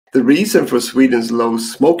The reason for Sweden's low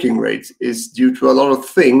smoking rates is due to a lot of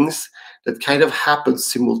things that kind of happen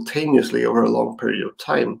simultaneously over a long period of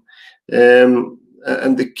time.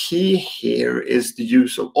 And the key here is the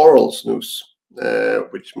use of oral snus,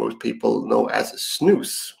 which most people know as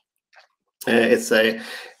snus. It's a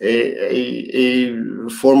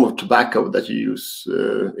form of tobacco that you use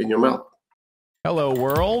in your mouth. Hello,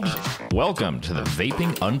 world. Welcome to the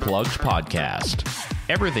Vaping Unplugged podcast.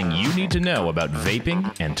 Everything you need to know about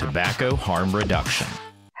vaping and tobacco harm reduction.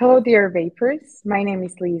 Hello, dear vapers. My name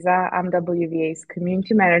is Lisa. I'm WVA's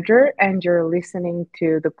community manager, and you're listening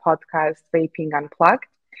to the podcast Vaping Unplugged.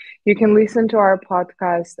 You can listen to our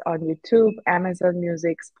podcast on YouTube, Amazon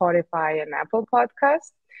Music, Spotify, and Apple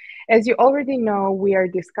Podcasts. As you already know, we are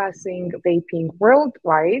discussing vaping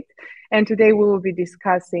worldwide, and today we will be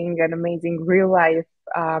discussing an amazing real-life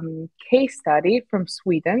case study from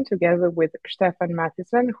Sweden together with Stefan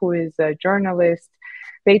Mattisson, who is a journalist,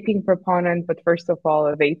 vaping proponent, but first of all,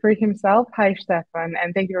 a vapor himself. Hi, Stefan,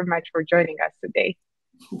 and thank you very much for joining us today.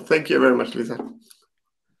 Thank you very much, Lisa.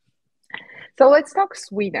 So let's talk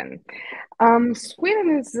Sweden.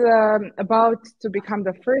 Sweden is about to become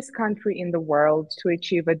the first country in the world to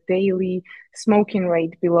achieve a daily smoking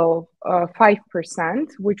rate below 5%,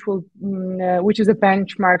 which is a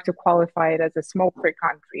benchmark to qualify it as a smoke-free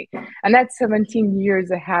country. And that's 17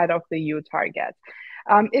 years ahead of the EU target.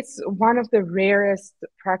 It's one of the rarest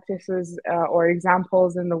practices or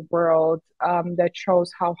examples in the world that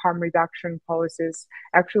shows how harm reduction policies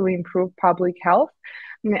actually improve public health.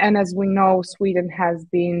 And as we know, Sweden has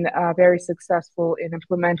been very successful in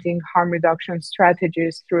implementing harm reduction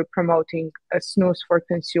strategies through promoting snus for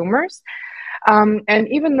consumers. And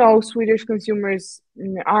even though Swedish consumers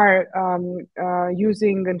are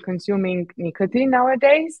using and consuming nicotine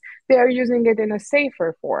nowadays, they are using it in a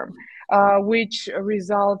safer form, which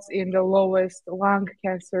results in the lowest lung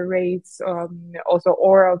cancer rates, also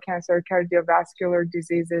oral cancer, cardiovascular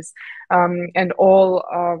diseases, and all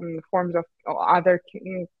forms of other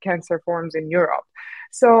cancer forms in Europe.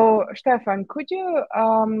 So, Stefan, could you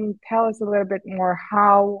tell us a little bit more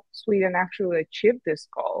how Sweden actually achieved this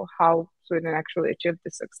goal, how Sweden actually achieved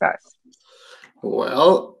the success?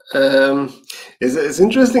 Well, it's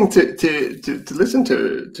interesting to listen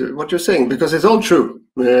to what you're saying, because it's all true,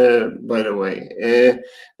 by the way.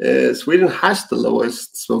 Sweden has the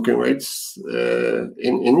lowest smoking rates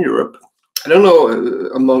in Europe. I don't know,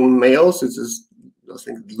 among males, it is, I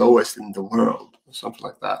think, lowest in the world, or something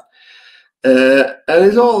like that. And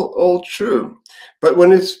it's all true. But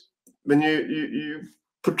when you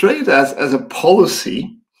portray it as a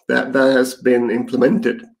policy that has been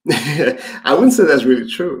implemented, I wouldn't say that's really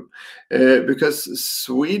true, because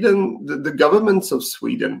Sweden, the governments of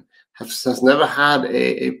Sweden has never had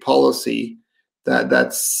a policy that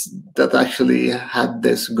actually had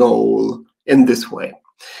this goal in this way.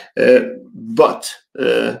 But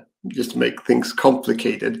just to make things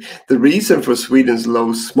complicated, the reason for Sweden's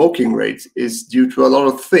low smoking rates is due to a lot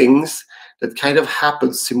of things that kind of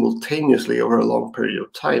happen simultaneously over a long period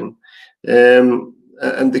of time.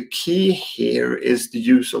 And the key here is the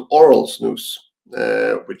use of oral snus,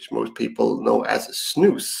 which most people know as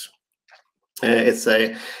snus. It's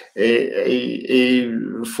a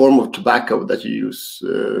form of tobacco that you use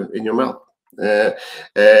in your mouth,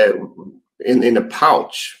 in a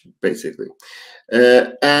pouch, basically.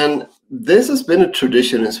 And this has been a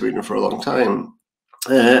tradition in Sweden for a long time.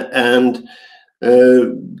 And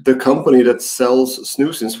the company that sells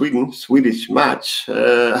snus in Sweden, Swedish Match,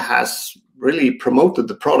 has really promoted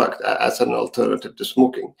the product as an alternative to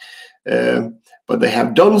smoking. But they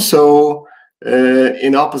have done so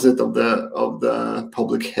in opposite of the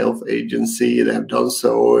public health agency. They have done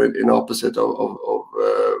so in opposite of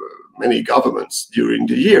many governments during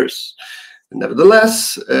the years.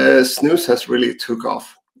 Nevertheless, snus has really took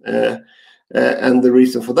off. And the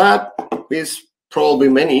reason for that is probably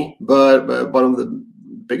many, but one of the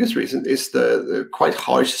biggest reasons is the quite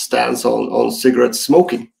harsh stance on cigarette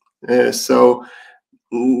smoking. So,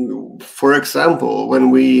 for example,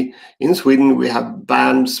 when in Sweden we have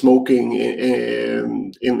banned smoking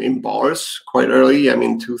in bars quite early. I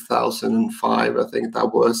mean, 2005, I think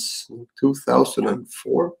that was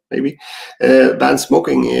 2004, maybe. Banned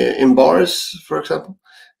smoking in bars, for example.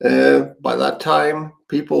 By that time,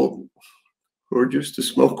 people who were used to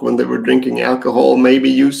smoke when they were drinking alcohol maybe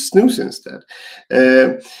used snus instead.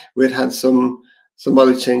 We had some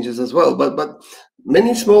other changes as well, but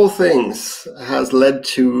many small things has led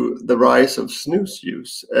to the rise of snus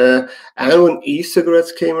use. And when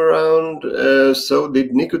e-cigarettes came around, so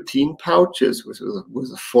did nicotine pouches, which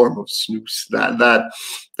was a form of snus that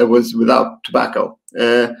was without tobacco.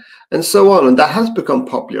 and so on. And that has become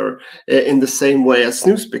popular in the same way as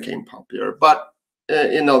snus became popular, but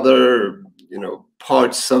in other,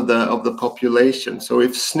 parts of the population. So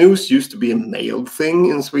if snus used to be a male thing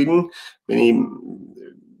in Sweden, many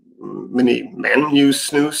men use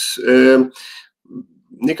snus.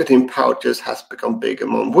 Nicotine pouches has become big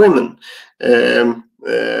among women,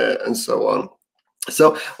 and so on.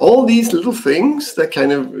 So all these little things that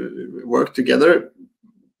kind of work together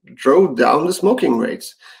drove down the smoking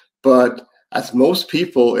rates. But as most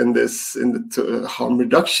people in the harm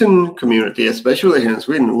reduction community, especially here in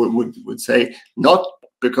Sweden, would say, not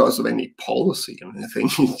because of any policy or anything,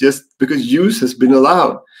 just because use has been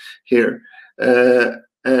allowed here.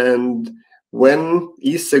 And when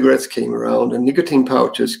e-cigarettes came around and nicotine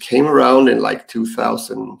pouches came around in like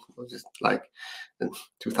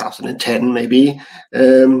 2010 maybe,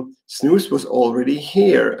 snus was already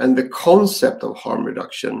here, and the concept of harm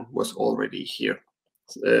reduction was already here.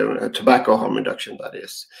 Tobacco harm reduction, that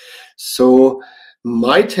is. So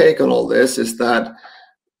my take on all this is that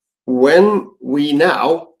when we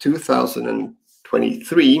now,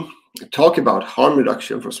 2023, talk about harm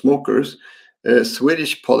reduction for smokers,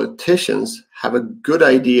 Swedish politicians have a good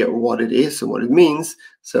idea of what it is and what it means.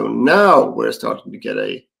 So now we're starting to get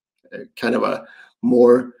a kind of a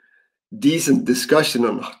more decent discussion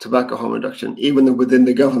on tobacco harm reduction, even within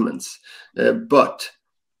the governments. But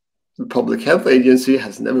the Public Health Agency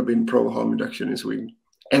has never been pro-harm reduction in Sweden,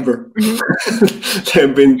 ever.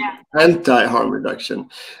 They've been anti-harm reduction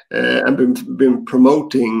and been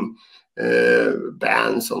promoting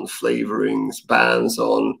bans on flavorings, bans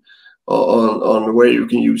on where you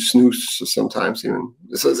can use snus sometimes even.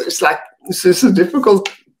 So it's a difficult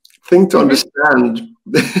thing to understand,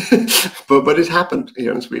 but it happened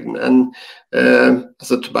here in Sweden. And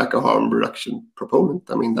as a tobacco harm reduction proponent,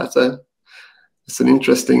 I mean, it's an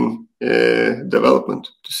interesting development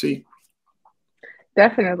to see.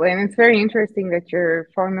 Definitely. And it's very interesting that you're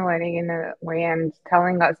formulating in a way and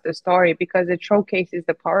telling us the story, because it showcases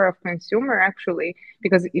the power of consumer, actually,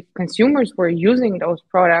 because if consumers were using those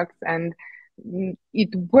products and it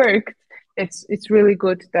worked, it's really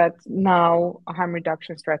good that now harm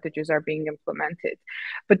reduction strategies are being implemented.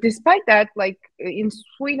 But despite that, like in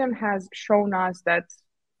Sweden has shown us that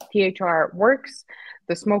THR works.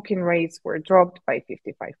 The smoking rates were dropped by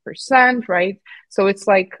 55%, right? So it's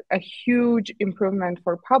like a huge improvement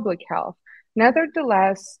for public health.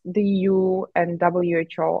 Nevertheless, the EU and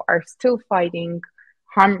WHO are still fighting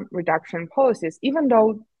harm reduction policies, even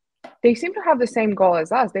though they seem to have the same goal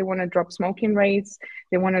as us. They want to drop smoking rates,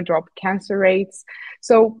 they want to drop cancer rates.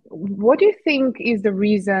 So what do you think is the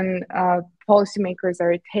reason policymakers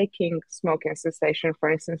are taking smoking cessation,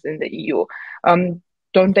 for instance, in the EU?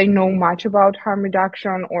 Don't they know much about harm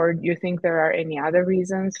reduction, or do you think there are any other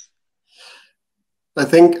reasons? I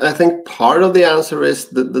think part of the answer is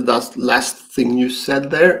the last thing you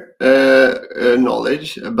said there,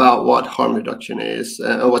 knowledge about what harm reduction is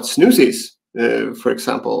and what snus is, for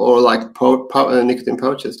example, or like nicotine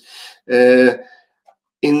pouches. If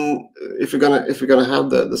you're gonna have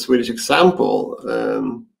the Swedish example,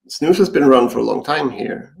 snus has been around for a long time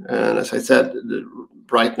here, and as I said,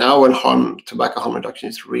 right now when tobacco harm reduction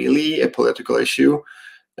is really a political issue,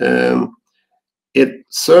 it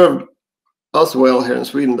served us well here in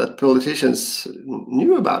Sweden that politicians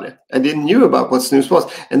knew about it, and they knew about what snus was,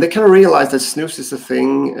 and they kind of realized that snus is a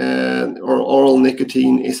thing, or oral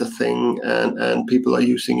nicotine is a thing, and people are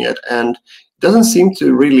using it, and it doesn't seem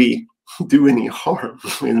to really do any harm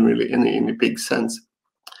in really any big sense.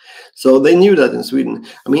 So they knew that in Sweden.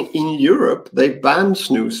 I mean, in Europe, they banned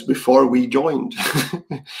snus before we joined.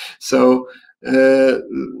 So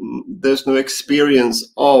there's no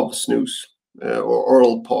experience of snus or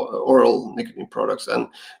oral nicotine products. And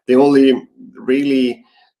the only really,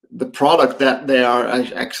 the product that they are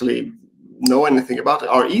actually know anything about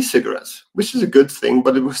are e-cigarettes, which is a good thing,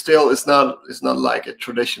 but it's not like a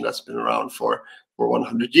tradition that's been around for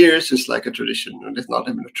 100 years. It's like a tradition, and it's not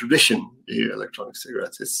even a tradition, the electronic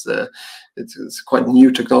cigarettes. It's quite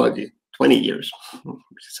new technology, 20 years.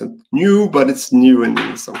 It's new, but it's new in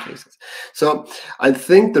some cases. So I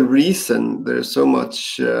think the reason there's so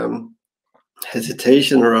much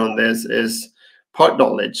hesitation around this is part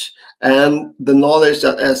knowledge, and the knowledge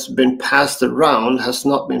that has been passed around has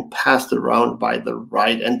not been passed around by the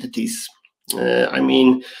right entities. I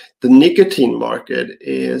mean, the nicotine market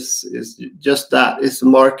is just that. It's a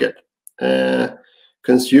market.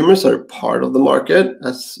 Consumers are part of the market,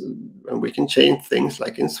 and we can change things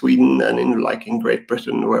like in Sweden and in Great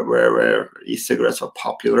Britain, where e-cigarettes are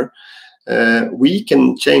popular. We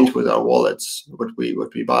can change with our wallets what we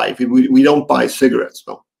buy. We don't buy cigarettes.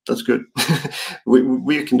 Well, That's good.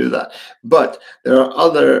 we can do that. But there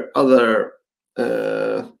are other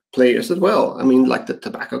players as well. I mean, like the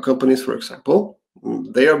tobacco companies, for example,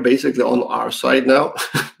 they are basically on our side now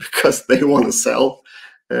because they want to sell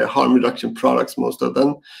harm reduction products, most of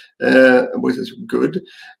them, which is good.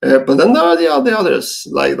 But then there are the others,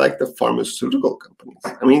 like the pharmaceutical companies.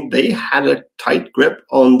 I mean, they had a tight grip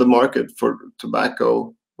on the market for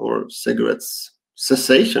tobacco or cigarettes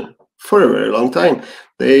cessation for a very long time.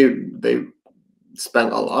 They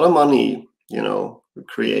spent a lot of money,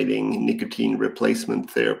 creating nicotine replacement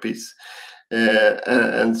therapies,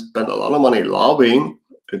 and spent a lot of money lobbying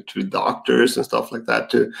to doctors and stuff like that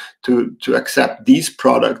to accept these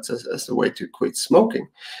products as a way to quit smoking.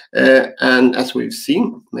 And as we've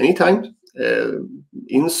seen many times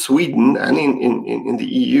in Sweden and in the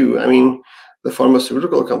EU, I mean, the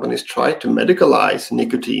pharmaceutical companies tried to medicalize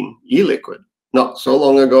nicotine e-liquid not so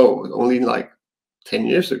long ago, only like 10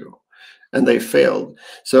 years ago, and they failed.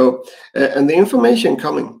 So, and the information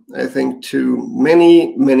coming, I think, to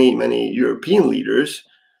many European leaders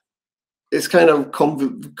is kind of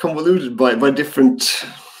convoluted by different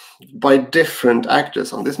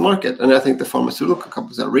actors on this market. And I think the pharmaceutical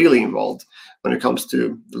companies are really involved when it comes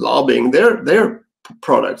to lobbying their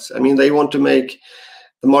products. I mean, they want to make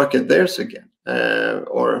the market theirs again,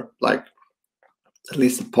 or like at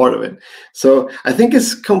least a part of it. So I think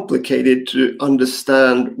it's complicated to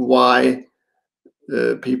understand why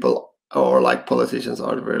people or like politicians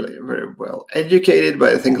are very, very well educated,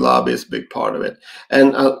 but I think lobby is a big part of it.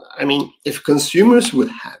 And I mean, if consumers would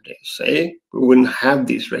have their say, we wouldn't have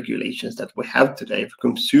these regulations that we have today. If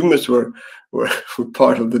consumers were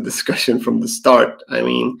part of the discussion from the start, I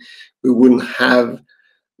mean, we wouldn't have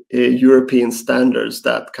European standards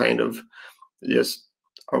that kind of just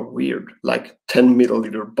are weird, like 10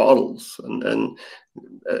 milliliter bottles and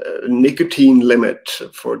nicotine limit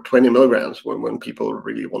for 20 milligrams when people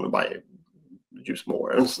really want to use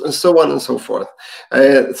more, and so on and so forth.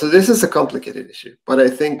 So this is a complicated issue, but I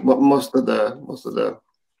think most of the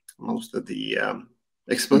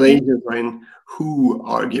explanations are in who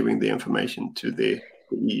are giving the information to the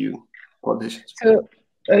EU politicians.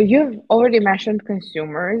 So you've already mentioned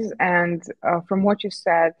consumers, and from what you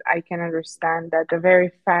said, I can understand that the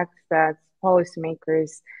very fact that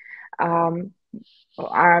policymakers are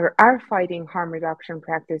fighting harm reduction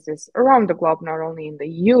practices around the globe, not only in the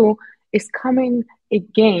EU, is coming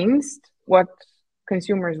against what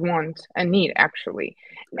consumers want and need, actually.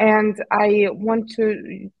 And I want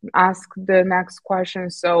to ask the next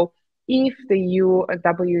question. So if the EU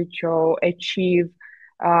WHO achieve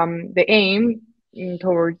the aim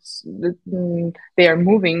towards they are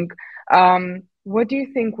moving, what do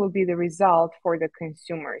you think will be the result for the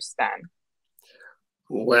consumers then?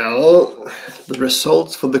 Well, the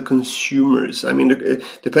results for the consumers, I mean,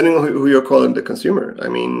 depending on who you're calling the consumer. I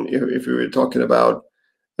mean, if we were talking about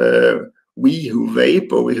we who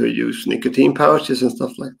vape or we who use nicotine pouches and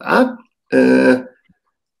stuff like that,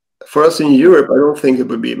 for us in Europe, I don't think it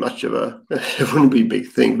would be much of it wouldn't be a big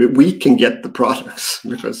thing, but we can get the products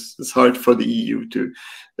because it's hard for the EU to,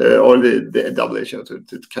 or the WHO to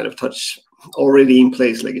kind of touch already in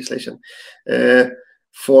place legislation.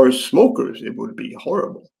 For smokers, it would be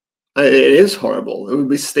horrible. It is horrible. It would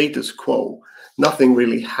be status quo. Nothing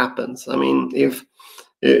really happens. I mean, if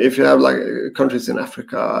you have like countries in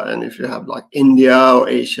Africa and if you have like India or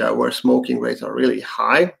Asia where smoking rates are really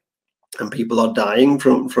high, and people are dying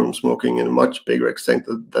from smoking in a much bigger extent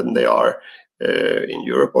than they are in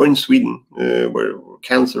Europe or in Sweden, where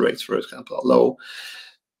cancer rates, for example, are low.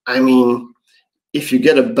 I mean, if you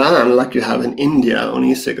get a ban like you have in India on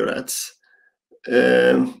e-cigarettes,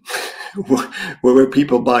 where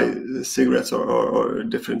people buy cigarettes or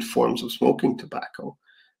different forms of smoking tobacco,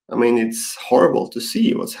 I mean, it's horrible to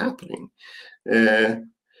see what's happening.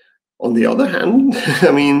 On the other hand,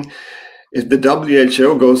 I mean, if the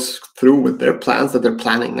WHO goes through with their plans that they're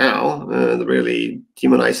planning now, the really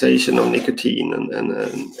demonization of nicotine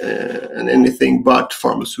and anything but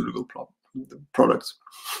pharmaceutical products.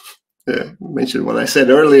 Mention what I said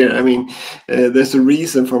earlier. I mean, there's a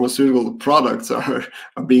reason pharmaceutical products are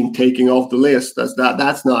being taken off the list.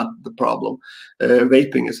 That's not the problem.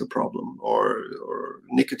 Vaping is a problem, or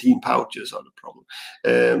nicotine pouches are the problem.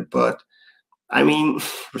 But I mean,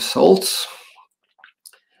 results.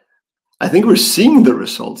 I think we're seeing the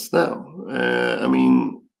results now. I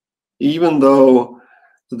mean, even though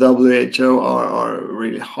the WHO are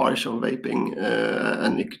really harsh on vaping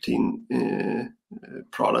and nicotine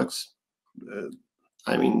products,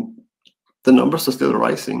 I mean, the numbers are still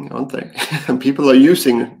rising, aren't they? And people are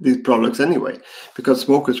using these products anyway because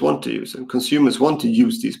smokers want to use them, consumers want to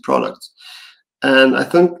use these products. And I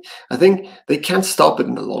think they can't stop it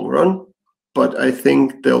in the long run, but I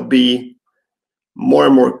think they'll be more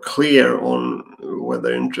and more clear on where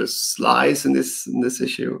their interests lies in this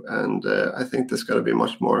issue. And I think there's going to be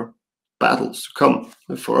much more battles to come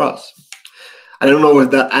for us. I don't know if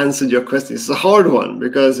that answered your question. It's a hard one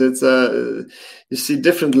because it's you see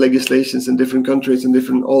different legislations in different countries and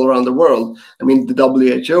different all around the world. I mean, the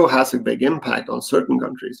WHO has a big impact on certain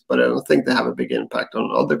countries, but I don't think they have a big impact on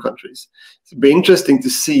other countries. It'll be interesting to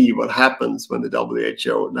see what happens when the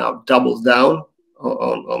WHO now doubles down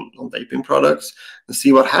on vaping products and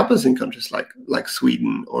see what happens in countries like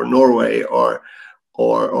Sweden or Norway or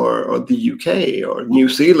the UK or New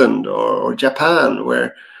Zealand or Japan,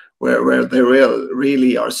 where they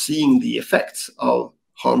really are seeing the effects of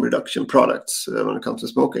harm reduction products when it comes to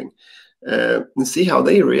smoking, and see how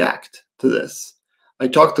they react to this. I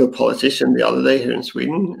talked to a politician the other day here in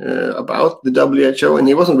Sweden about the WHO, and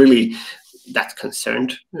he wasn't really that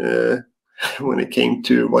concerned when it came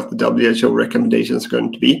to what the WHO recommendations are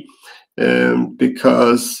going to be,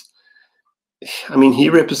 because I mean, he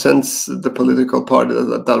represents the political party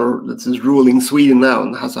that is ruling Sweden now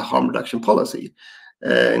and has a harm reduction policy.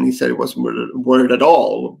 And he said he wasn't worried at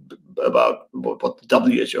all about what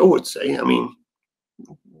the WHO would say. I mean,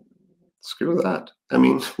 screw that. I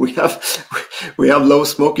mean, we have low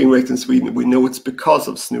smoking rates in Sweden. We know it's because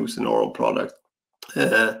of snus and oral product.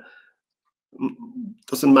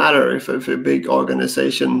 Doesn't matter if a big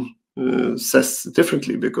organization says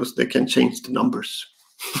differently, because they can change the numbers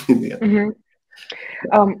in the end. Mm-hmm.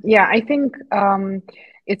 Yeah, I think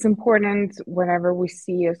it's important whenever we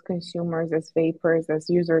see as consumers, as vapers, as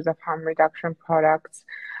users of harm reduction products,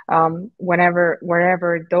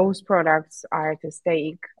 wherever those products are at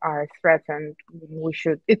stake, are threatened, we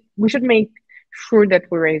should make sure that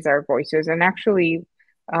we raise our voices and actually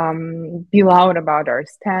be loud about our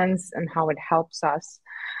stance and how it helps us.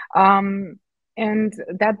 And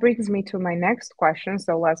that brings me to my next question.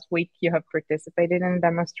 So last week you have participated in a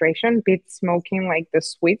demonstration, Beat Smoking Like the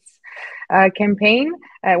Swedes campaign.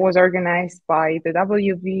 It was organized by the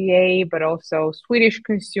WVA, but also Swedish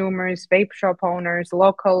consumers, vape shop owners,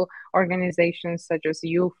 local organizations such as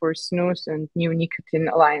You for Snus and New Nicotine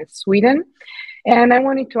Alliance Sweden. And I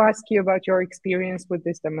wanted to ask you about your experience with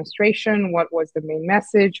this demonstration. What was the main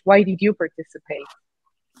message? Why did you participate?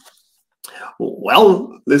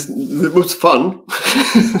 Well, it was fun.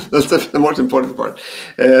 That's the most important part.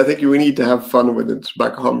 I think we need to have fun with the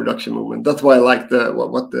tobacco harm reduction movement. That's why I like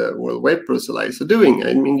what the World Vapers Alliance are doing.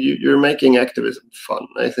 I mean, you're making activism fun.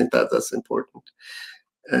 I think that's important.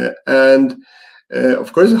 And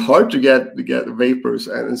of course, it's hard to get vapers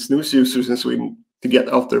and snus users in Sweden to get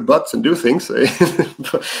off their butts and do things.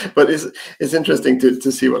 But it's interesting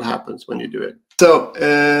to see what happens when you do it. So.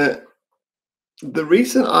 The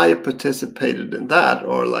reason I participated in that,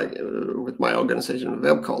 or with my organization,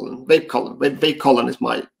 Vape Colon is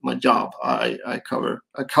my job. I cover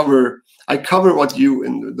what you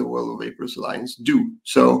in the World of Vapers Alliance do.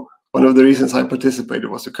 So one of the reasons I participated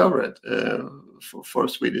was to cover it for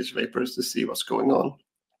Swedish vapers to see what's going on.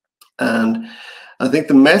 And I think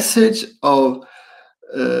the message of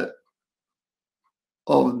the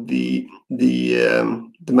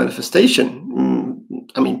manifestation.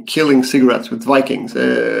 I mean, killing cigarettes with Vikings.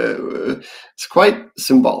 It's quite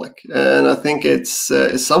symbolic, and I think it's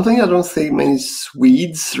something I don't think many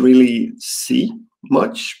Swedes really see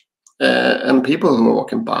much. And people who are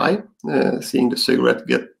walking by, seeing the cigarette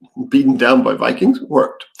get beaten down by Vikings,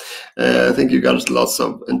 worked. I think you got lots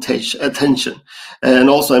of attention, and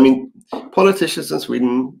also, I mean, politicians in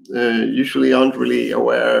Sweden usually aren't really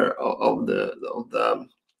aware of the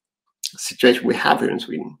situation we have here in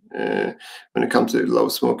Sweden when it comes to low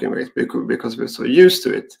smoking rates, because we're so used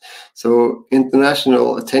to it. So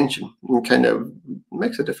international attention kind of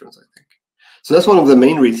makes a difference, I think. So that's one of the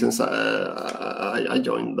main reasons I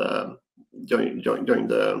joined the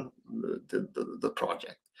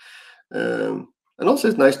project. And also,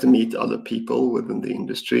 it's nice to meet other people within the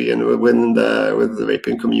industry and with the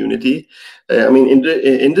vaping community. I mean,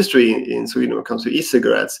 industry in Sweden when it comes to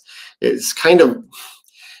e-cigarettes is kind of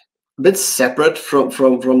a bit separate from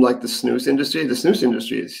like the snus industry. The snus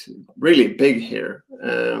industry is really big here,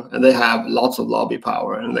 and they have lots of lobby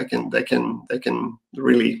power, and they can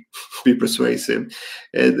really be persuasive.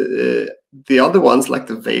 The other ones, like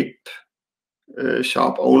the vape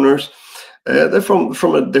shop owners, they're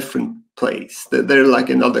from a different place. They're like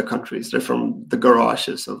in other countries. They're from the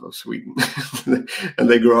garages of Sweden, and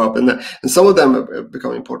they grow up, and some of them have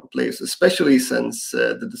become important players, especially since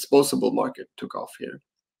the disposable market took off here.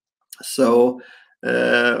 So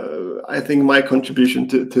I think my contribution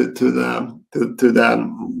to the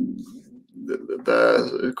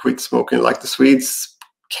the quit smoking like the Swedes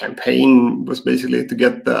campaign was basically to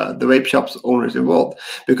get the vape shops owners involved,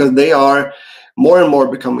 because they are more and more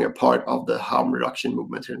becoming a part of the harm reduction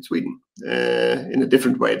movement here in Sweden in a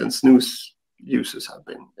different way than snus users have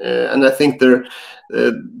been. And I think the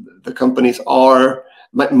companies are,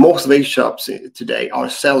 most vape shops today are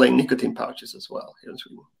selling nicotine pouches as well here in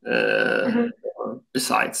Sweden,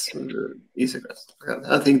 besides e-cigarettes.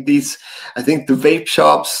 I think the vape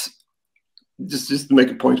shops, just to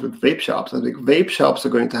make a point with vape shops, I think vape shops are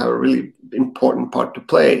going to have a really important part to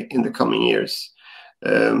play in the coming years,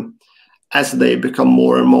 as they become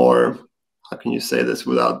more and more, how can you say this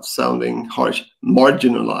without sounding harsh,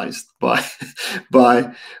 marginalized by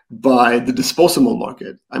the disposable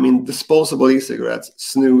market. I mean, disposable e-cigarettes,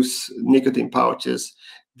 snus, nicotine pouches,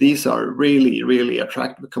 these are really, really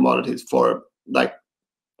attractive commodities for like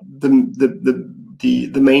the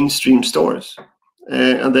mainstream stores.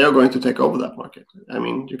 And they are going to take over that market. I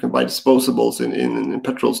mean, you can buy disposables in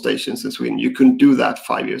petrol stations in Sweden. You couldn't do that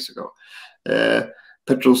 5 years ago.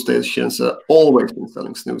 Petrol stations have always been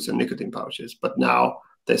selling snus and nicotine pouches, but now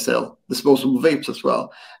they sell disposable vapes as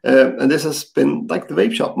well. And this has been like the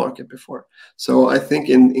vape shop market before. So I think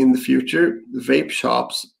in the future, the vape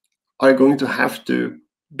shops are going to have to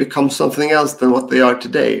become something else than what they are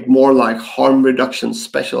today, more like harm reduction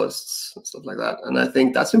specialists and stuff like that. And I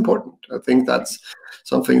think that's important. I think that's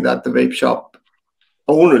something that the vape shop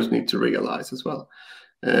owners need to realize as well,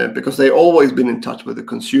 because they've always been in touch with the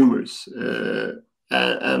consumers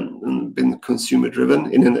and been consumer driven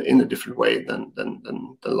in a different way than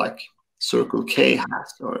like Circle K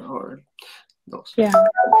has or those. Yeah,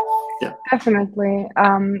 definitely.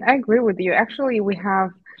 I agree with you. Actually, we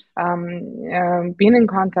have been in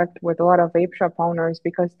contact with a lot of vape shop owners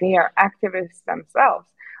because they are activists themselves.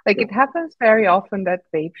 Like, it happens very often that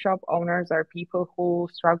vape shop owners are people who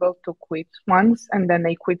struggle to quit once, and then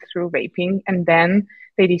they quit through vaping, and then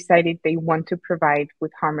they decided they want to provide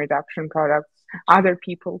with harm reduction products other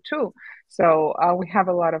people too. So we have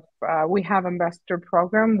a lot of we have ambassador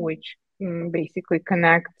program, which basically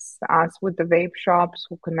connects us with the vape shops,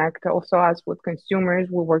 who connect also us with consumers.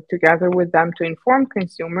 We work together with them to inform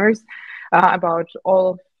consumers about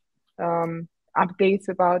all updates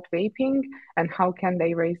about vaping and how can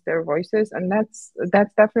they raise their voices. And that's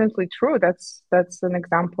definitely true. That's an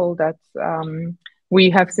example that we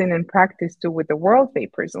have seen in practice too with the World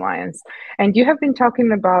Vapers Alliance. And you have been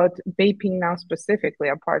talking about vaping now specifically,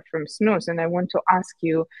 apart from snus. And I want to ask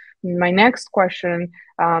you my next question.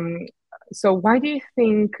 So why do you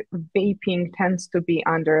think vaping tends to be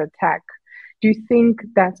under attack? Do you think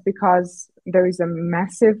that's because there is a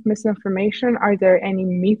massive misinformation? Are there any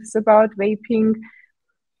myths about vaping?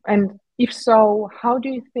 And if so, how do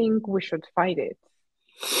you think we should fight it?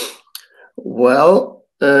 Well,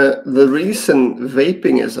 the reason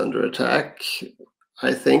vaping is under attack,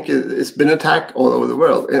 I think it's been attacked all over the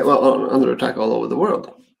world, under attack all over the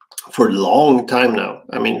world for a long time now.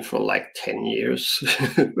 I mean, for like 10 years,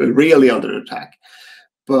 really under attack.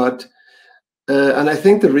 But and I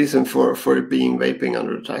think the reason for it being vaping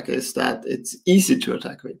under attack is that it's easy to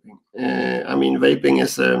attack vaping. I mean,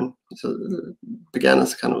 vaping began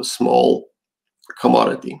as kind of a small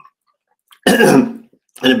commodity, and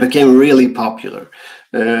it became really popular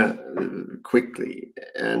quickly.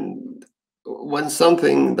 And when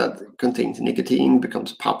something that contains nicotine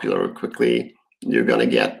becomes popular quickly, you're gonna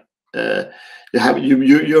get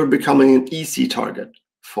you're becoming an easy target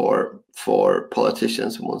for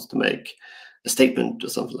politicians who wants to make a statement or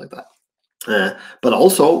something like that. But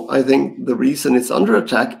also, I think the reason it's under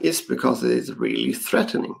attack is because it is really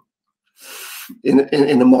threatening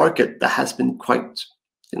in a market that has been quite,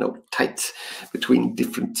 tight between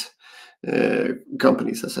different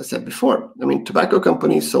companies, as I said before. I mean, tobacco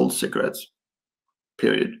companies sold cigarettes,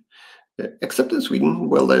 period. Except in Sweden,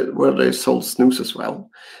 where they sold snus as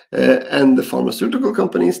well. And the pharmaceutical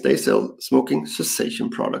companies, they sell smoking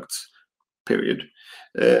cessation products, period.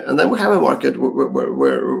 And then we have a market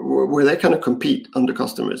where they kind of compete on the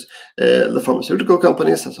customers. The pharmaceutical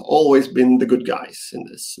companies has always been the good guys in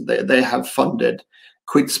this. They have funded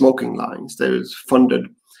quit smoking lines. They've funded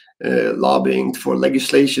lobbying for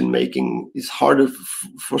legislation making it harder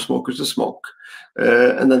for smokers to smoke.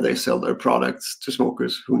 And then they sell their products to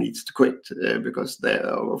smokers who needs to quit because they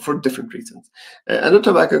are for different reasons. And the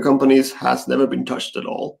tobacco companies has never been touched at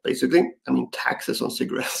all, basically. I mean, taxes on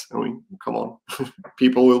cigarettes. I mean, come on.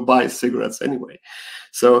 People will buy cigarettes anyway.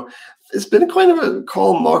 So it's been kind of a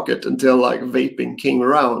calm market until like vaping came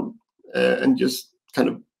around and just kind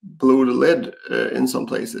of blew the lid in some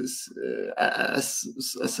places as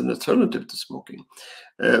an alternative to smoking.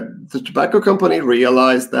 The tobacco company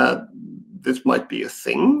realized that this might be a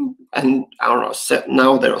thing, and I don't know.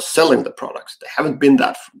 Now they are selling the products. They haven't been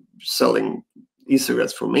that selling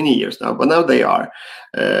e-cigarettes for many years now, but now they are,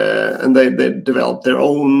 and they developed their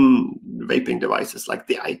own vaping devices like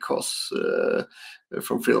the IQOS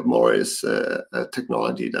from Philip Morris, a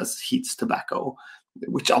technology that heats tobacco,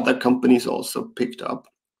 which other companies also picked up,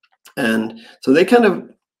 and so they kind of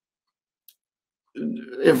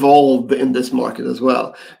evolved in this market as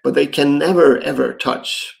well. But they can never ever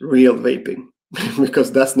touch real vaping.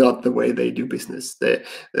 Because that's not the way they do business. They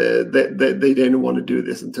didn't want to do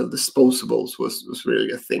this until disposables was really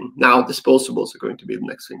a thing. Now disposables are going to be the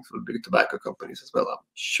next thing for the big tobacco companies as well. I'm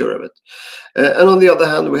sure of it. And on the other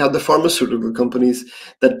hand, we have the pharmaceutical companies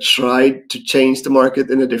that tried to change the market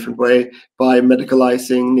in a different way by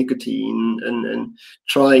medicalizing nicotine and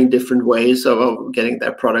trying different ways of getting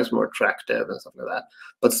their products more attractive and stuff like that.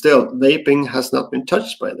 But still, vaping has not been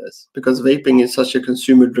touched by this because vaping is such a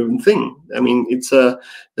consumer-driven thing. I mean, it's the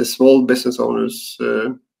small business owners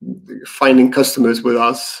finding customers with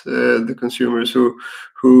us, the consumers who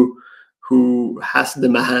has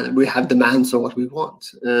demand. We have demands on what we want.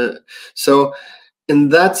 So, in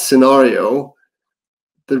that scenario,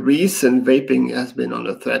 the reason vaping has been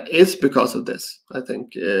under threat is because of this. I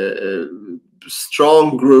think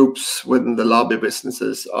strong groups within the lobby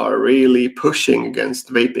businesses are really pushing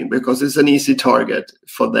against vaping because it's an easy target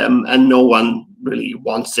for them and no one really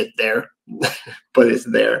wants it there, but it's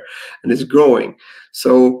there and it's growing.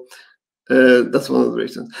 So that's one of the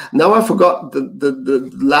reasons. Now I forgot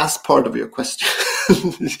the last part of your question.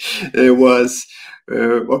 It was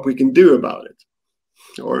what we can do about it.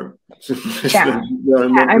 Or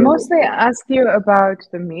I mostly asked you about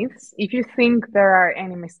the myths. If you think there are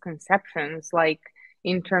any misconceptions, like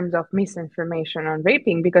in terms of misinformation on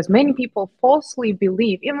vaping, because many people falsely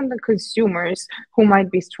believe, even the consumers who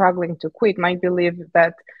might be struggling to quit might believe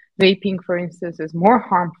that vaping, for instance, is more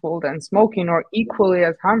harmful than smoking or equally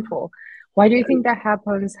as harmful. Why do you think that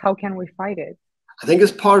happens? How can we fight it? I think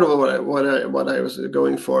it's part of what I was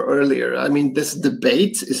going for earlier. I mean, this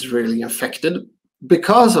debate is really infected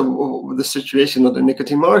because of the situation of the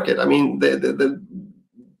nicotine market. I mean,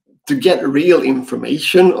 to get real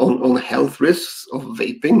information on health risks of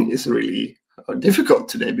vaping is really difficult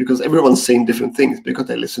today because everyone's saying different things because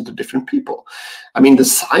they listen to different people. I mean, the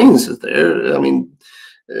science is there. I mean,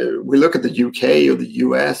 we look at the UK or the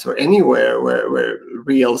US or anywhere where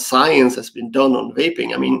real science has been done on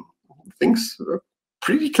vaping. I mean, things are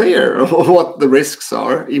pretty clear on what the risks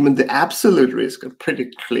are. Even the absolute risk are pretty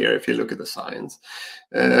clear if you look at the science.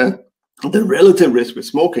 The relative risk with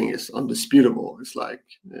smoking is undisputable. It's like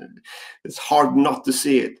it's hard not to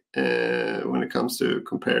see it when it comes to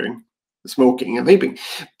comparing smoking and vaping.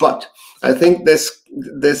 But I think this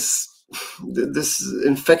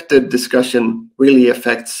infected discussion really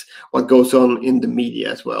affects what goes on in the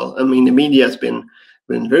media as well. I mean, the media has been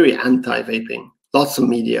very anti-vaping. Lots of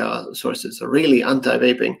media sources are really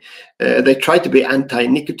anti-vaping. They try to be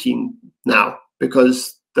anti-nicotine now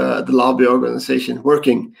because the lobby organization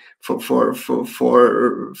working for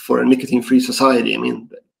a nicotine-free society. I mean,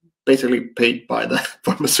 basically paid by the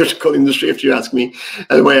pharmaceutical industry, if you ask me.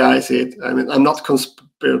 The way I see it, I mean, I'm not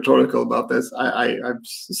conspiratorial about this. I've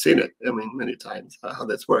seen it, I mean, many times how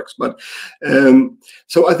this works. But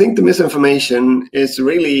so I think the misinformation is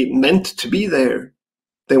really meant to be there.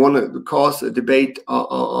 They want to cause a debate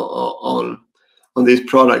on these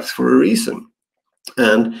products for a reason.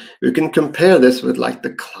 And you can compare this with like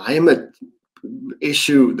the climate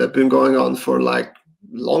issue that's been going on for like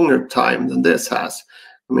longer time than this has.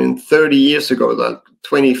 I mean, 30 years ago, like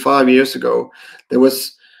 25 years ago, it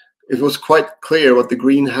was quite clear what the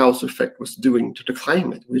greenhouse effect was doing to the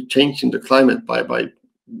climate. We're changing the climate by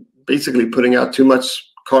basically putting out too much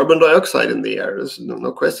carbon dioxide in the air. There's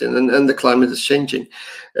no question, and the climate is changing.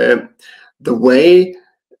 The way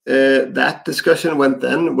that discussion went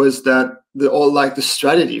then was that the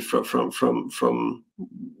strategy from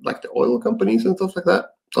like the oil companies and stuff like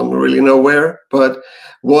that, don't really know where, but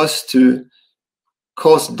was to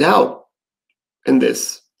cause doubt in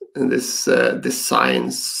this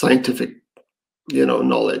scientific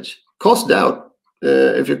knowledge. Cause doubt.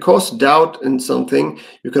 If you cause doubt in something,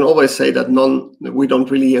 you can always say that we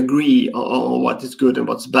don't really agree on what is good and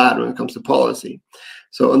what's bad when it comes to policy.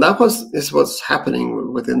 So, and that is what's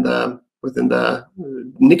happening within the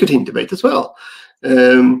nicotine debate as well.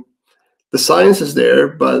 The science is there,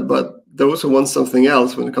 but those who want something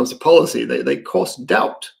else when it comes to policy, they cause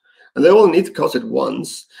doubt. and they only need to cause it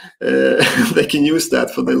once. They can use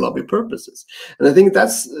that for their lobby purposes. And I think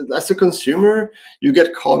that's a consumer, you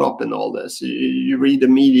get caught up in all this. You read the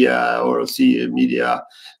media or see media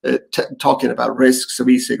talking about risks of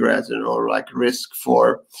e-cigarettes, or like risk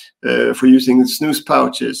for using snus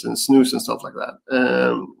pouches and snus and stuff like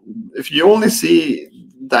that. If you only see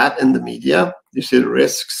that in the media, you see the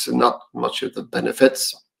risks and not much of the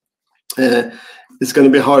benefits. It's going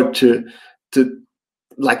to be hard to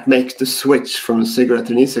like make the switch from a cigarette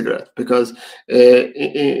to an e-cigarette, because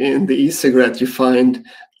in the e-cigarette you find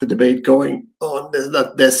the debate going on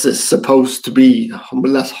that this is supposed to be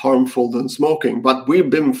less harmful than smoking, but we've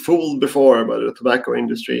been fooled before by the tobacco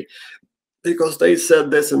industry, because they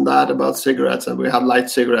said this and that about cigarettes, and we had light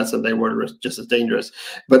cigarettes and they were just as dangerous.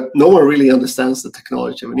 But no one really understands the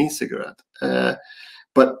technology of an e-cigarette.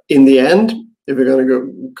 But in the end, if we're going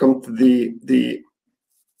to come to the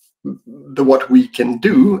what we can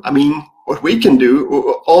do, I mean, what we can do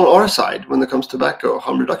on our side when it comes to tobacco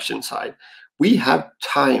harm reduction side, we have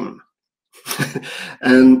time.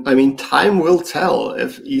 And I mean, time will tell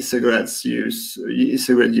if e-cigarette use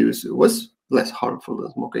was less harmful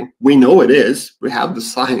than smoking. We know it is. We have the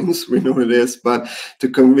science. We know it is. But to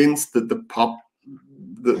convince that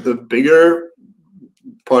the bigger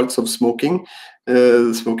parts of smoking,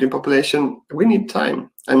 the smoking population, we need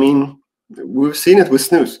time. I mean, we've seen it with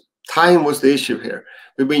snus. Time was the issue here.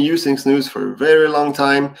 We've been using snus for a very long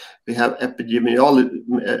time. We have the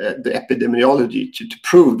epidemiology to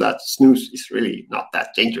prove that snus is really not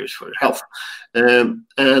that dangerous for your health.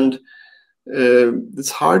 And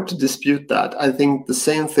it's hard to dispute that. I think the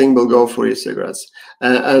same thing will go for e-cigarettes.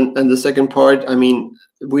 And the second part, I mean,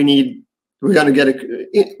 we're going to get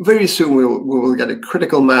very soon we will get a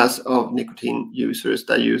critical mass of nicotine users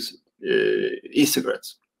that use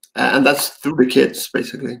e-cigarettes. And that's through the kids,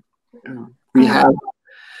 basically. We have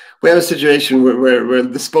a situation where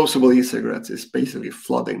disposable e-cigarettes is basically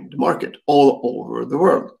flooding the market all over the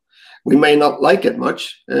world. We may not like it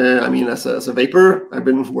much. I mean, as a vapor, I've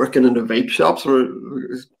been working in the vape shops for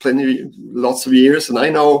lots of years, and I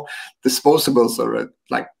know disposables are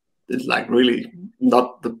like really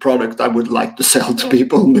not the product I would like to sell to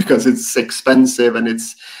people, because it's expensive and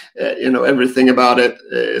it's everything about it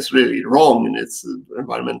is really wrong, and it's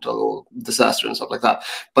environmental disaster and stuff like that.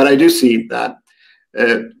 But I do see that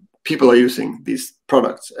people are using these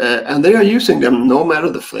products, and they are using them no matter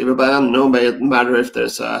the flavor ban, no matter if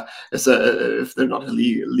if they're not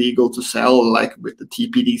legal to sell, like with the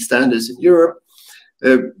TPD standards in Europe.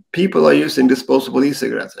 People are using disposable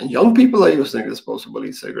e-cigarettes, and young people are using disposable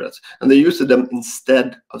e-cigarettes, and they use them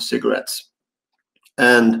instead of cigarettes.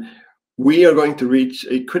 And we are going to reach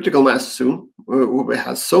a critical mass soon, where we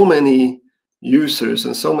have so many users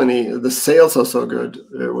and so many, the sales are so good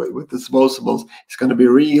with disposables. It's going to be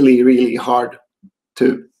really, really hard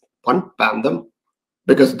to ban them,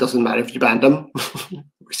 because it doesn't matter if you ban them.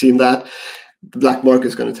 We've seen that the black market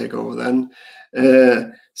is going to take over then.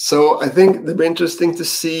 So I think it'll be interesting to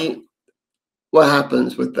see what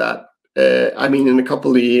happens with that. I mean, in a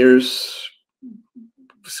couple of years,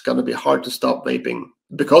 it's going to be hard to stop vaping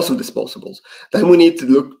because of disposables. Then we need to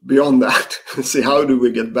look beyond that and see how do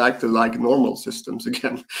we get back to like normal systems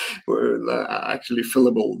again, where actually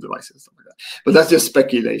fillable devices, stuff like that. But that's just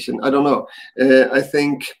speculation. I don't know. I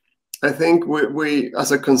think we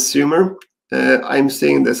as a consumer, I'm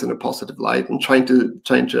seeing this in a positive light and trying to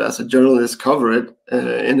as a journalist cover it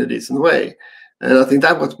in a decent way. And I think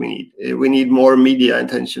that's what we need. We need more media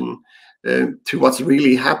attention to what's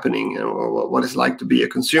really happening, or what it's like to be a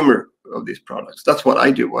consumer of these products. That's what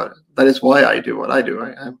I do. That is why I do what I do.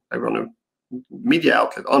 I run a media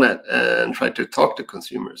outlet on it and try to talk to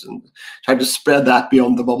consumers and try to spread that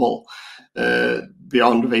beyond the bubble,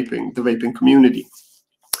 beyond the vaping community,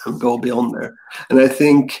 and go beyond there. And I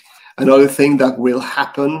think another thing that will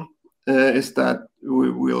happen is that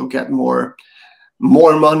we will get more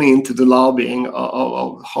money into the lobbying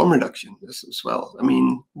of harm reduction as well. I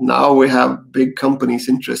mean, now we have big companies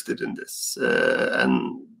interested in this,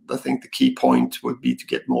 and I think the key point would be to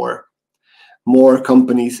get more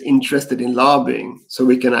companies interested in lobbying, so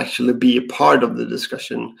we can actually be a part of the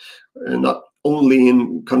discussion, not only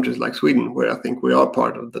in countries like Sweden, where I think we are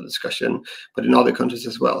part of the discussion, but in other countries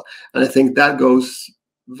as well. And I think that goes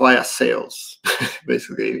via sales.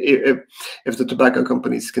 Basically, if the tobacco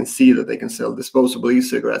companies can see that they can sell disposable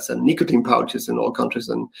e-cigarettes and nicotine pouches in all countries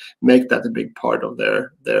and make that a big part of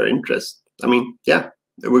their interest, I mean, yeah,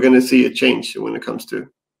 we're going to see a change when it comes to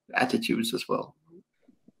attitudes as well.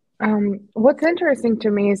 What's interesting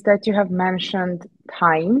to me is that you have mentioned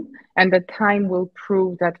time, and that time will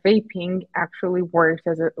prove that vaping actually works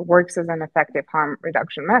as an effective harm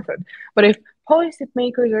reduction method. But if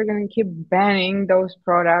policymakers are going to keep banning those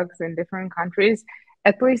products in different countries,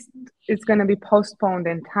 at least it's going to be postponed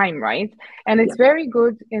in time, right? And it's very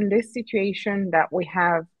good in this situation that we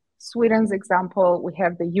have Sweden's example, we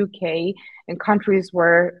have the UK, and countries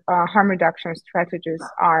where harm reduction strategies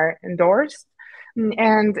are endorsed.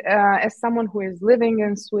 And as someone who is living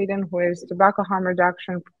in Sweden, who is tobacco harm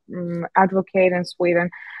reduction advocate in Sweden,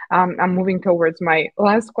 I'm moving towards my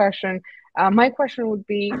last question. My question would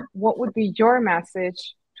be, what would be your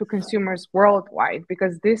message to consumers worldwide?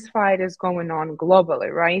 Because this fight is going on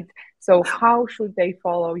globally, right? So how should they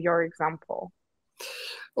follow your example?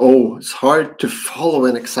 Oh, it's hard to follow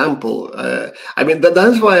an example. I mean,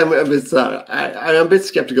 that's why I'm a bit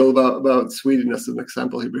skeptical about Sweden as an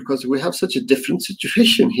example here, because we have such a different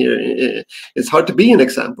situation here. It's hard to be an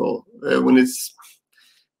example when it's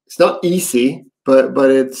not easy, but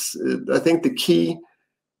it's. I think the key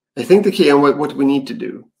and what we need to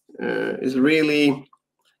do is really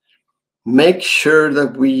make sure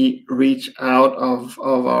that we reach out of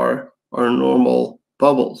our normal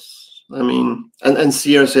bubbles. I mean, and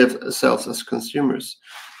see ourselves as consumers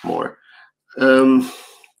more. A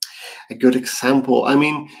good example. I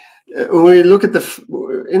mean, when we look at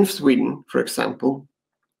in Sweden, for example,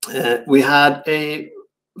 we had a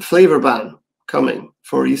flavor ban coming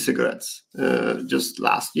for e-cigarettes just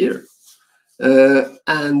last year,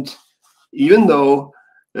 and even though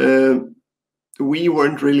we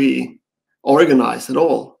weren't really organized at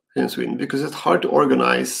all in Sweden, because it's hard to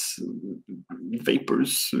organize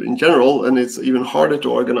vapors in general, and it's even harder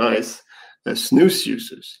to organize snus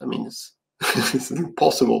users. I mean, it's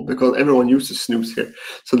impossible because everyone uses snus here,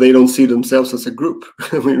 so they don't see themselves as a group.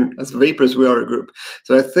 I mean, as vapors, we are a group.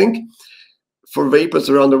 So I think for vapors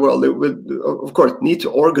around the world, they would, of course, need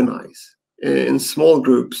to organize in small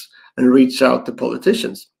groups and reach out to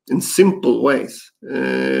politicians in simple ways.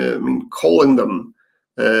 I mean, calling them,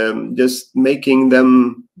 just making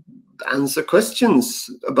them answer questions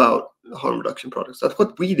about harm reduction products. That's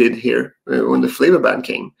what we did here when the flavor ban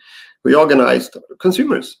came. We organized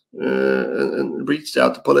consumers and reached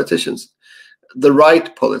out to politicians, the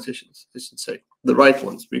right politicians, I should say, the right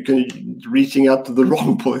ones. Reaching out to the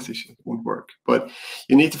wrong politicians won't work, but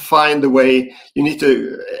you need to find a way. You need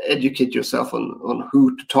to educate yourself on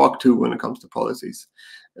who to talk to when it comes to policies.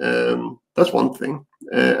 That's one thing,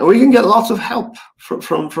 and we can get lots of help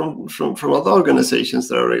from other organizations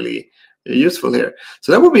that are really useful here.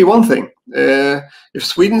 So that would be one thing. If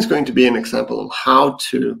Sweden is going to be an example of how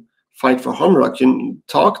to fight for harm reduction,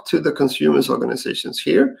 talk to the consumers organizations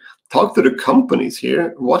here, talk to the companies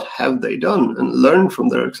here. What have they done, and learn from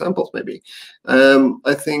their examples? Maybe.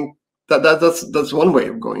 I think that's one way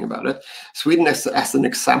of going about it. Sweden as an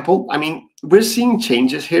example. I mean, we're seeing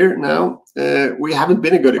changes here now. We haven't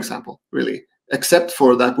been a good example, really, except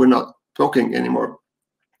for that we're not talking anymore.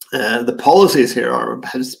 The policies here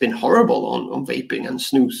has been horrible on vaping and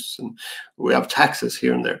snus, and we have taxes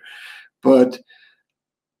here and there. But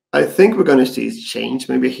I think we're going to see change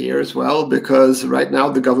maybe here as well, because right now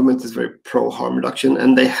the government is very pro harm reduction,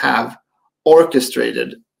 and they have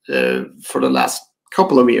orchestrated for the last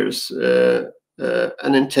couple of years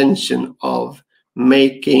an intention of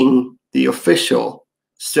making the official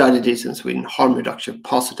strategies in Sweden harm reduction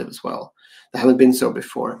positive as well. They haven't been so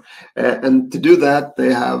before, and to do that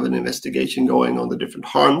they have an investigation going on the different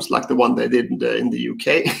harms, like the one they did in the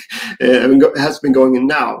UK. It has been going in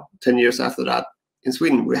now 10 years after that. In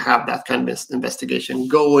Sweden we have that kind of investigation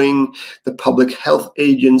going. The Public Health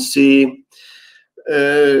Agency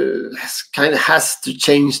has to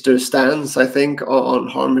change their stance, I think, on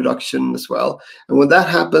harm reduction as well. And when that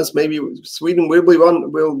happens, maybe Sweden will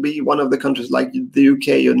be one of the countries like the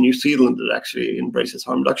UK or New Zealand that actually embraces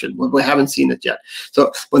harm reduction. But we haven't seen it yet.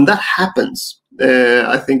 So when that happens,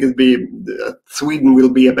 I think Sweden will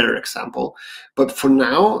be a better example. But for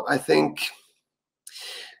now, I think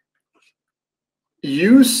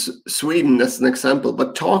use Sweden as an example,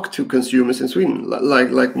 but talk to consumers in Sweden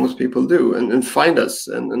like most people do, and find us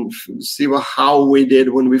and see how we did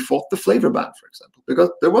when we fought the flavor ban, for example,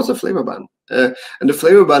 because there was a flavor ban, and the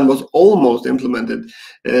flavor ban was almost implemented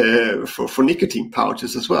for nicotine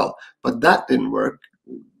pouches as well, but that didn't work.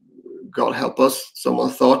 God help us,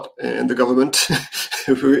 someone thought in the government,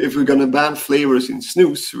 if we're going to ban flavors in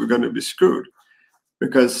snus, we're going to be screwed,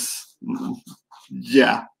 because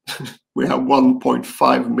we have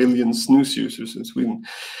 1.5 million snus users in Sweden.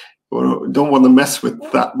 We don't want to mess with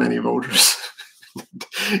that many voters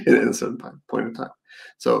in a certain point in time.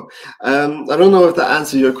 So I don't know if that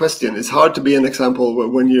answers your question. It's hard to be an example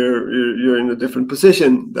when you're in a different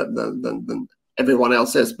position than everyone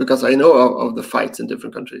else is, because I know of the fights in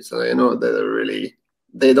different countries, and I know that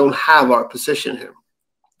they don't have our position here.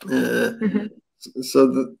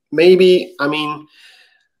 So maybe, I mean,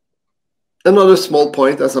 another small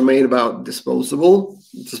point, as I made about disposable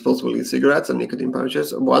e-cigarettes and nicotine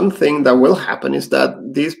pouches. One thing that will happen is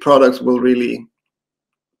that these products will really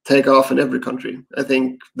take off in every country. I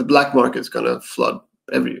think the black market is going to flood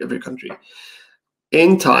every country.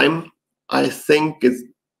 In time, I think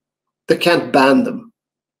they can't ban them.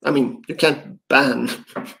 I mean, you can't ban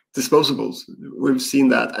disposables. We've seen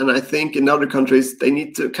that. And I think in other countries, they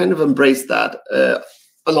need to kind of embrace that.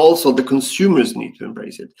 And also the consumers need to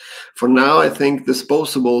embrace it. For now, I think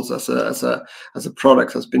disposables as a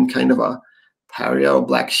product has been kind of a pariah or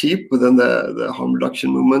black sheep within the harm reduction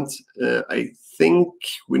movement. I think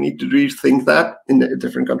we need to rethink that in the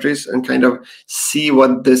different countries and kind of see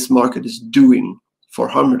what this market is doing for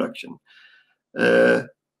harm reduction.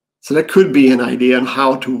 So that could be an idea on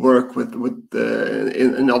how to work with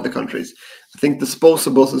in other countries. I think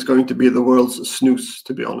disposables is going to be the world's snus,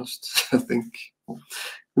 to be honest. I think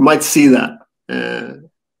we might see that.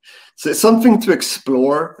 So it's something to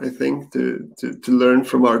explore, I think, to learn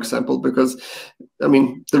from our example, because, I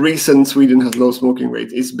mean, the reason Sweden has low smoking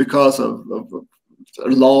rate is because of a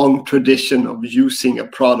long tradition of using a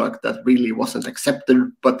product that really wasn't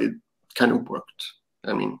accepted, but it kind of worked.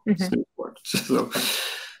 I mean, it worked.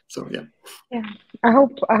 So yeah. Yeah, I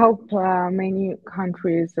hope many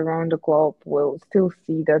countries around the globe will still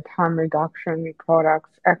see that harm reduction products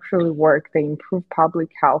actually work. They improve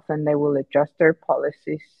public health, and they will adjust their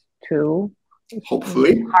policies to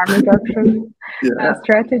hopefully harm reduction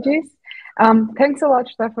strategies. Thanks a lot,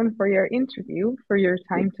 Stefan, for your interview, for your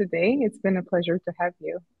time today. It's been a pleasure to have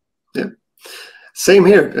you. Yeah. Same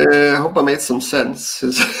here. I hope I made some sense.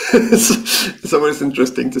 It's always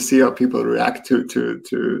interesting to see how people react to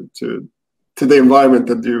the environment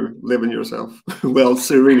that you live in yourself. Well,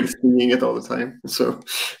 so really seeing it all the time.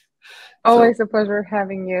 Always a pleasure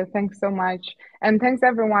having you. Thanks so much. And thanks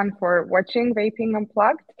everyone for watching Vaping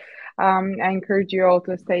Unplugged. I encourage you all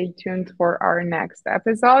to stay tuned for our next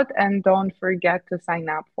episode, and don't forget to sign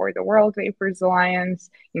up for the World Vapers Alliance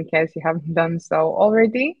in case you haven't done so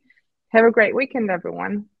already. Have a great weekend,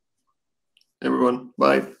 everyone. Everyone,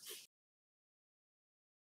 bye.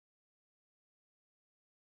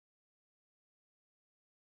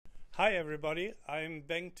 Hi everybody, I'm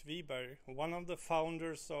Bengt Wiberg, one of the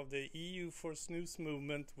founders of the EU for Snus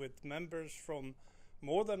movement with members from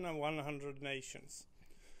more than 100 nations.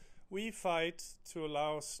 We fight to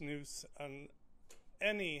allow snus and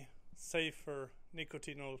any safer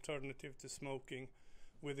nicotine alternative to smoking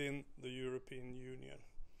within the European Union.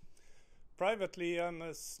 Privately, I'm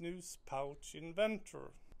a snus pouch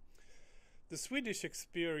inventor. The Swedish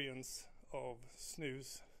experience of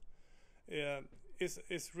snus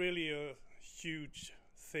is really a huge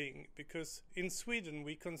thing, because in Sweden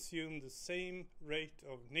we consume the same rate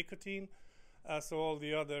of nicotine as all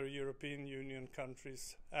the other European Union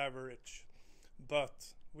countries average,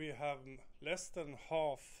 but we have less than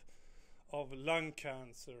half of lung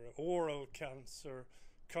cancer, oral cancer,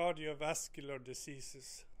 cardiovascular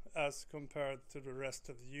diseases as compared to the rest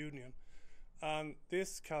of the Union. And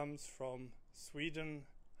this comes from Sweden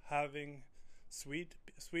having,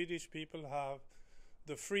 Swedish people have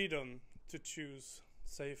the freedom to choose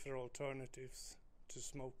safer alternatives to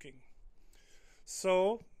smoking.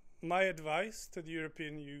 So my advice to the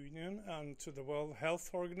European Union and to the World Health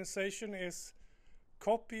Organization is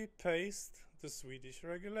copy-paste the Swedish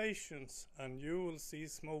regulations and you will see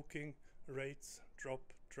smoking rates drop.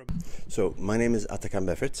 So my name is Atakan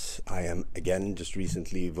Befritz. I am again just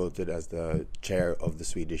recently voted as the chair of the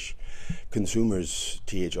Swedish Consumers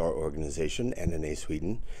THR organization, NNA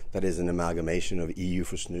Sweden. That is an amalgamation of EU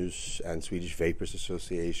for Snus and Swedish Vapers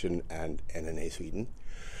Association and NNA Sweden.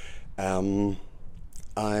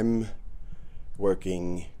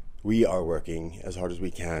 We are working as hard as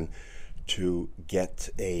we can to get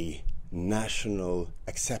a national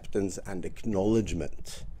acceptance and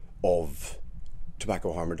acknowledgement of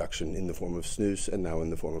tobacco harm reduction in the form of snus and now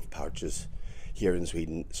in the form of pouches here in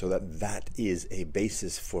Sweden, so that is a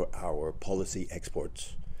basis for our policy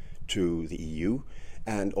exports to the EU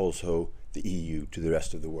and also the EU to the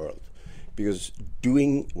rest of the world. Because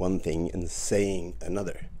doing one thing and saying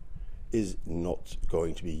another is not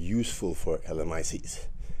going to be useful for LMICs.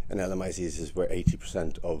 And LMICs is where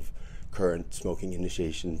 80% of current smoking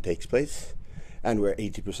initiation takes place and where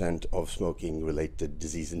 80% of smoking related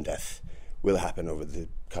disease and death will happen over the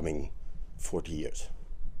coming 40 years.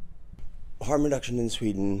 harm reduction in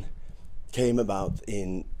Sweden came about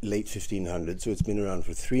in late 1500s, so it's been around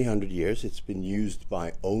for 300 years. It's been used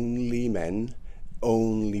by only men,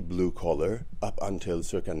 only blue collar, up until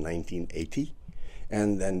circa 1980.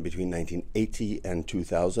 And then between 1980 and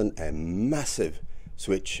 2000, a massive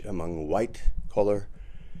switch among white collar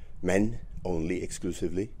men, only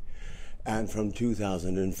exclusively. And from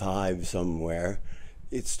 2005 somewhere,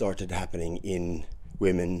 it started happening in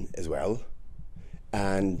women as well.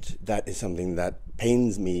 And that is something that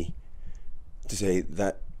pains me to say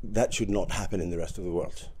that that should not happen in the rest of the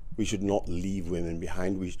world. We should not leave women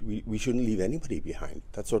behind. We shouldn't leave anybody behind.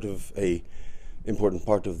 That's sort of a important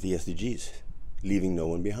part of the SDGs, leaving no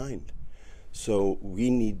one behind. So we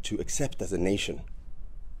need to accept as a nation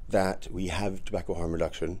that we have tobacco harm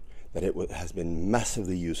reduction, that it has been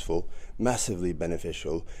massively useful, massively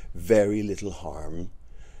beneficial, very little harm,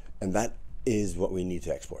 and that is what we need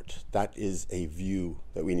to export. That is a view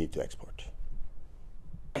that we need to export.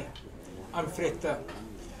 I'm Fritte.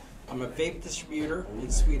 I'm a vape distributor in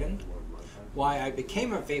Sweden. Why I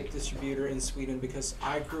became a vape distributor in Sweden, because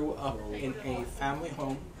I grew up in a family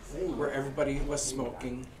home where everybody was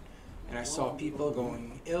smoking, and I saw people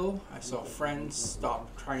going ill. I saw friends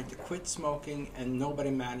stop trying to quit smoking, and nobody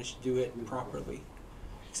managed to do it properly,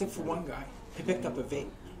 except for one guy. He picked up a vape,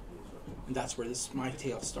 and that's where my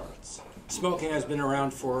tale starts. Smoking has been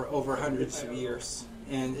around for over hundreds of years,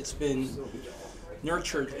 and it's been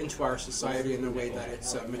nurtured into our society in a way that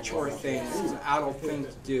it's a mature thing, it's an adult thing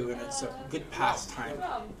to do, and it's a good pastime.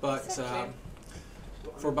 But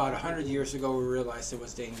for about 100 years ago, we realized it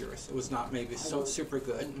was dangerous. It was not maybe so super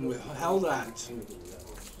good, and we held that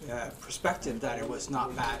perspective that it was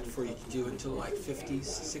not bad for you to do until like 50s,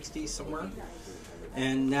 60s somewhere.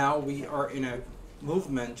 And now we are in a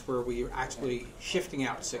movement where we are actually shifting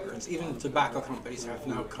out cigarettes. Even tobacco companies have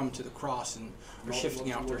now come to the cross and are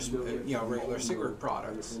shifting out their regular cigarette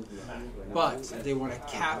products. But they want to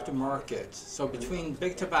cap the market. So between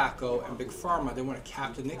big tobacco and big pharma, they want to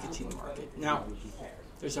cap the nicotine market. Now,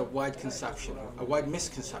 there's a wide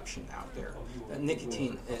misconception out there that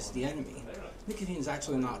nicotine is the enemy. Nicotine is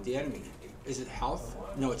actually not the enemy. Is it health?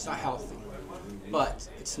 No, it's not healthy. But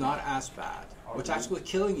it's not as bad. What's actually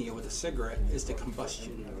killing you with a cigarette is the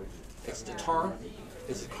combustion. It's the tar,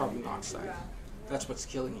 it's the carbon dioxide. That's what's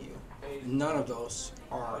killing you. None of those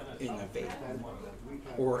are in a vape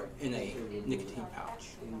or in a nicotine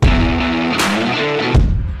pouch.